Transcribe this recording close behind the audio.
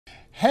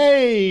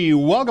Hey,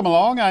 welcome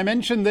along. I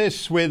mentioned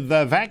this with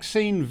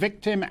vaccine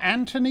victim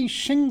Anthony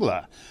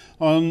Shingler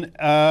on,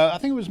 I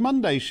think it was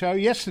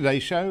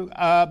yesterday's show,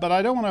 but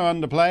I don't want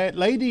to underplay it.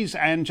 Ladies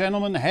and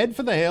gentlemen, head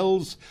for the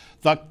hills.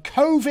 The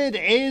COVID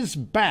is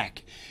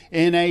back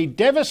in a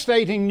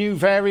devastating new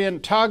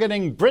variant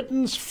targeting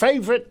Britain's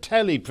favourite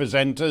telly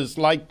presenters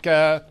like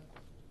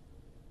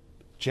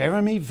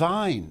Jeremy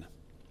Vine.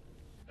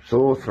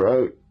 Sore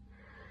throat,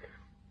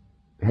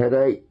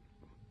 headache,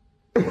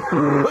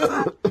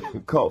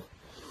 cough,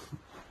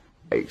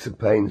 aches and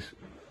pains,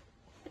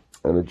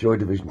 and a Joy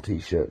Division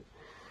t-shirt.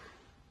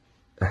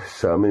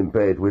 So I'm in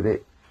bed with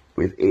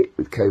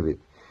COVID.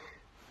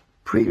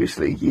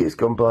 Previously, years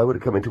gone by, I would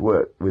have come into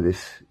work with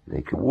this.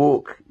 You can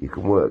walk, you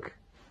can work.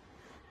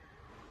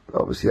 But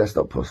obviously, that's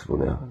not possible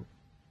now.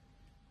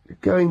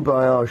 Going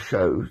by our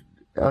show,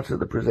 out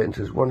of the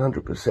presenters,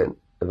 100%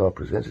 of our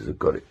presenters have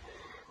got it.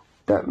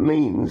 That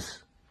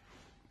means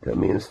there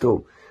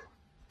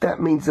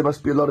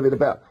must be a lot of it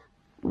about.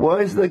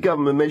 Why isn't the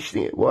government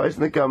mentioning it? Why isn't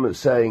the government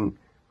saying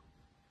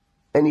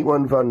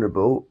anyone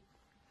vulnerable,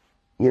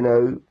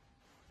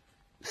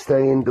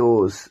 stay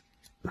indoors?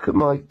 Look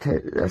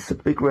at that's a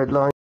big red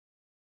line.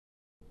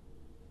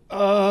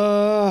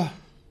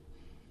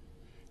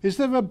 Is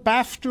there a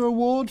BAFTA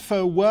award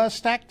for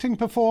worst acting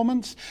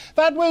performance?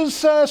 That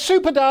was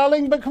super,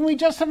 darling, but can we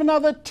just have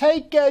another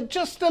take?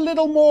 Just a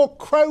little more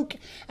croak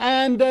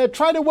and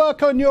try to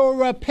work on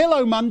your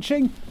pillow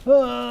munching.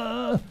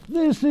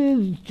 This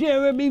is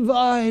Jeremy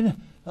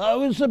Vine. I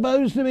was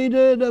supposed to be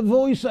doing a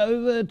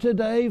voiceover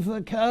today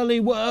for Curly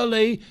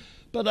Whirly,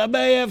 but I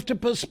may have to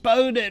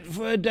postpone it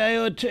for a day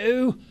or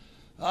two.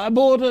 I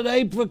bought an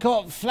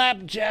apricot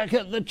flapjack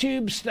at the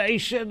tube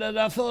station and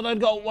I thought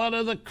I'd got one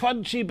of the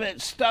crunchy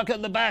bits stuck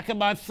at the back of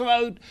my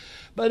throat,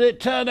 but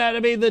it turned out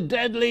to be the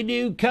deadly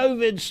new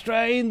COVID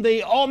strain,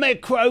 the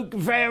Omicron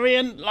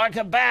variant, like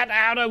a bat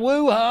out of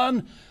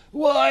Wuhan.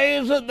 Why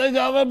isn't the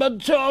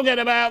government talking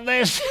about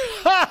this?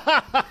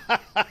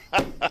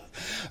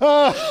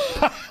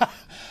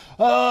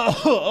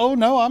 Oh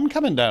no, I'm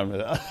coming down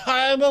with it.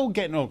 I'm all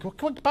getting all.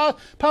 Quick,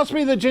 pass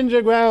me the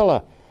ginger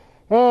growler.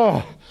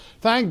 Oh,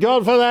 thank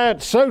God for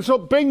that.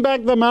 Bring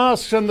back the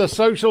masks and the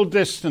social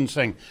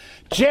distancing.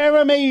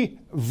 Jeremy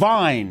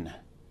Vine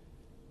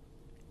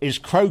is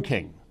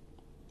croaking.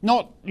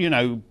 Not,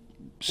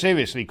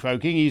 seriously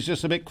croaking. He's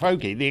just a bit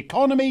croaky. The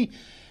economy,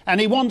 and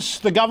he wants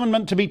the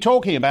government to be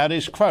talking about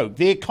his croak.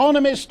 The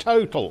economy's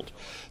totaled.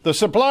 The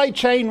supply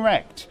chain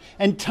wrecked.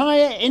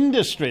 Entire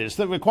industries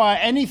that require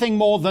anything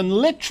more than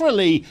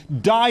literally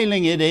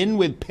dialing it in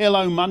with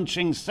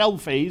pillow-munching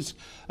selfies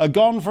are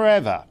gone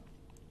forever.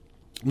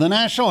 The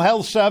National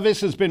Health Service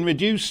has been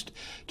reduced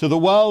to the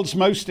world's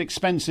most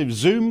expensive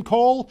Zoom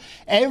call.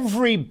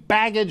 Every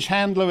baggage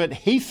handler at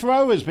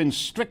Heathrow has been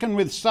stricken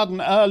with sudden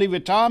early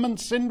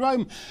retirement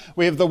syndrome.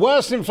 We have the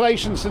worst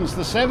inflation since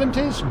the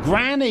 70s.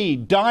 Granny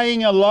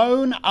dying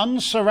alone,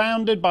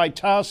 unsurrounded by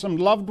tiresome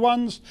loved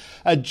ones.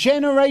 A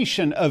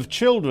generation of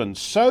children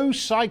so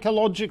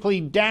psychologically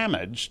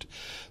damaged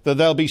that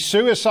they'll be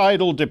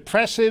suicidal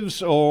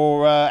depressives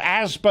or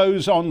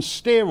ASBOs on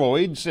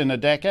steroids in a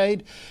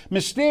decade.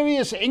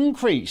 Mysterious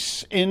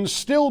increase in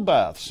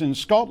stillbirths in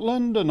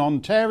Scotland and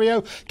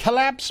Ontario.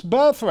 Collapsed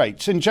birth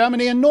rates in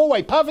Germany and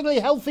Norway. Perfectly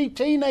healthy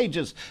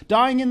teenagers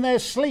dying in their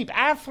sleep.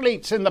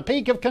 Athletes in the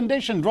peak of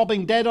condition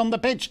dropping dead on the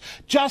pitch.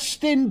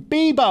 Justin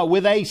Bieber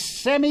with a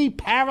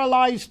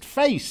semi-paralyzed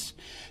face,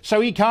 so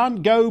he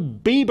can't go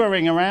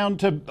Biebering around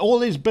to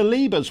all his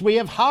believers. We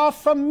have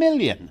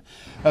 500,000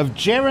 of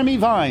Jeremy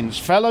Vine's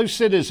fellow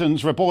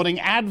citizens reporting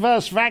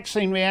adverse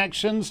vaccine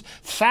reactions,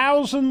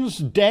 thousands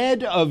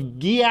dead of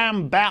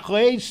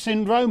Guillain-Barré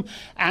syndrome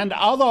and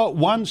other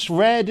once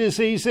rare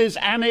diseases,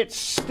 and it's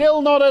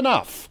still not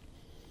enough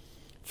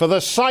for the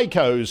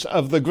psychos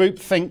of the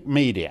groupthink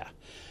media.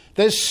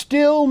 There's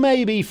still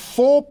maybe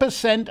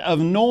 4% of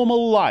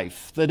normal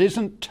life that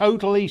isn't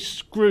totally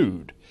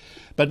screwed.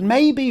 But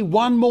maybe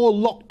one more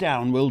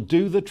lockdown will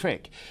do the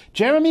trick.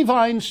 Jeremy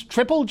Vine's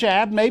triple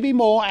jab, maybe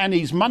more, and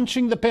he's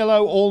munching the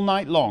pillow all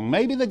night long.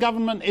 Maybe the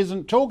government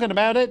isn't talking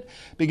about it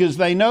because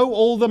they know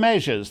all the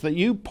measures that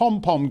you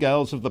pom-pom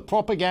girls of the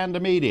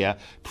propaganda media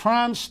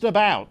pranced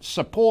about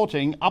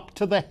supporting up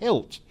to the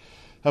hilt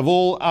have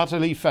all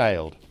utterly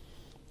failed.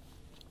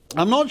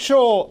 I'm not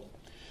sure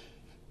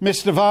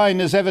Mr. Vine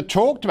has ever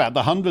talked about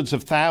the hundreds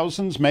of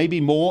thousands,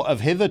 maybe more, of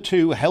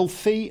hitherto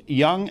healthy,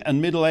 young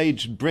and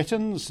middle-aged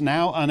Britons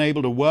now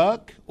unable to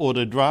work or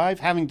to drive,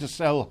 having to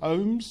sell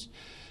homes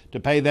to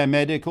pay their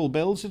medical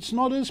bills. It's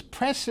not as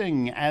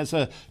pressing as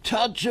a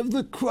touch of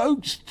the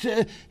croaks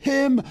to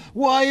him.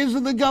 Why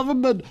isn't the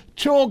government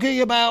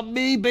talking about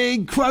me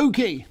being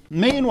croaky?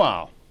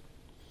 Meanwhile,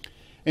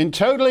 in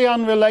totally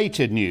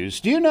unrelated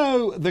news, do you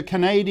know the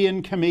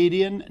Canadian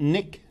comedian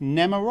Nick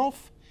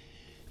Nemiroff?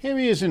 Here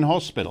he is in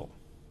hospital.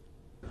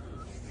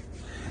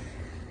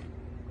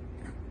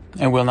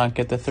 I will not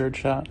get the third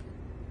shot.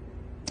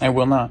 I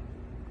will not.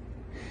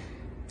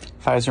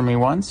 Pfizer me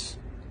once,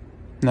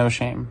 no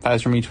shame.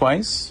 Pfizer me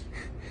twice,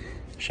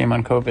 shame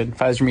on COVID.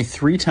 Pfizer me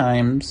 3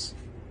 times,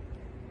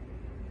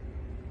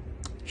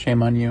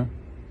 Shame on you.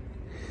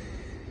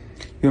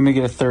 You want me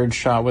to get a third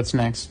shot? What's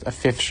next? A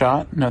fifth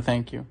shot? No,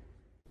 thank you.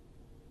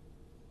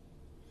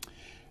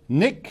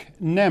 Nick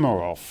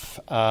Nemiroff,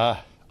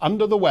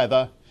 under the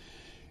weather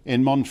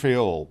in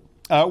Montreal.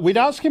 We'd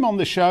ask him on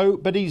the show,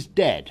 but he's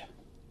dead.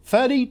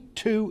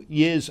 32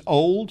 years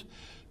old,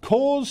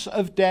 cause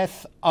of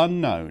death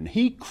unknown.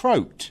 He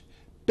croaked,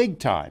 big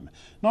time,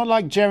 not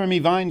like Jeremy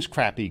Vine's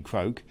crappy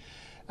croak.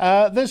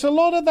 There's a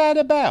lot of that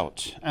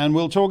about, and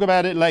we'll talk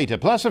about it later.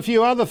 Plus a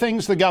few other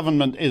things the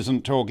government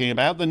isn't talking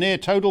about. The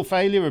near-total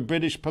failure of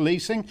British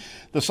policing,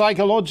 the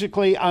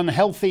psychologically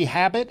unhealthy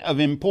habit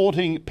of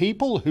importing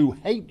people who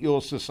hate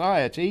your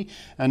society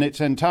and its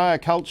entire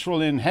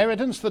cultural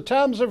inheritance, the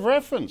terms of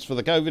reference for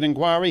the COVID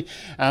inquiry,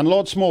 and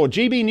lots more.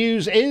 GB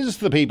News is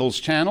the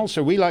People's Channel,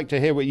 so we like to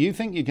hear what you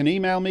think. You can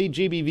email me,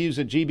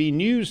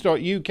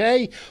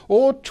 gbviews@gbnews.uk,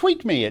 or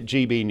tweet me at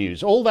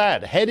gbnews. All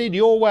that headed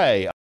your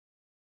way.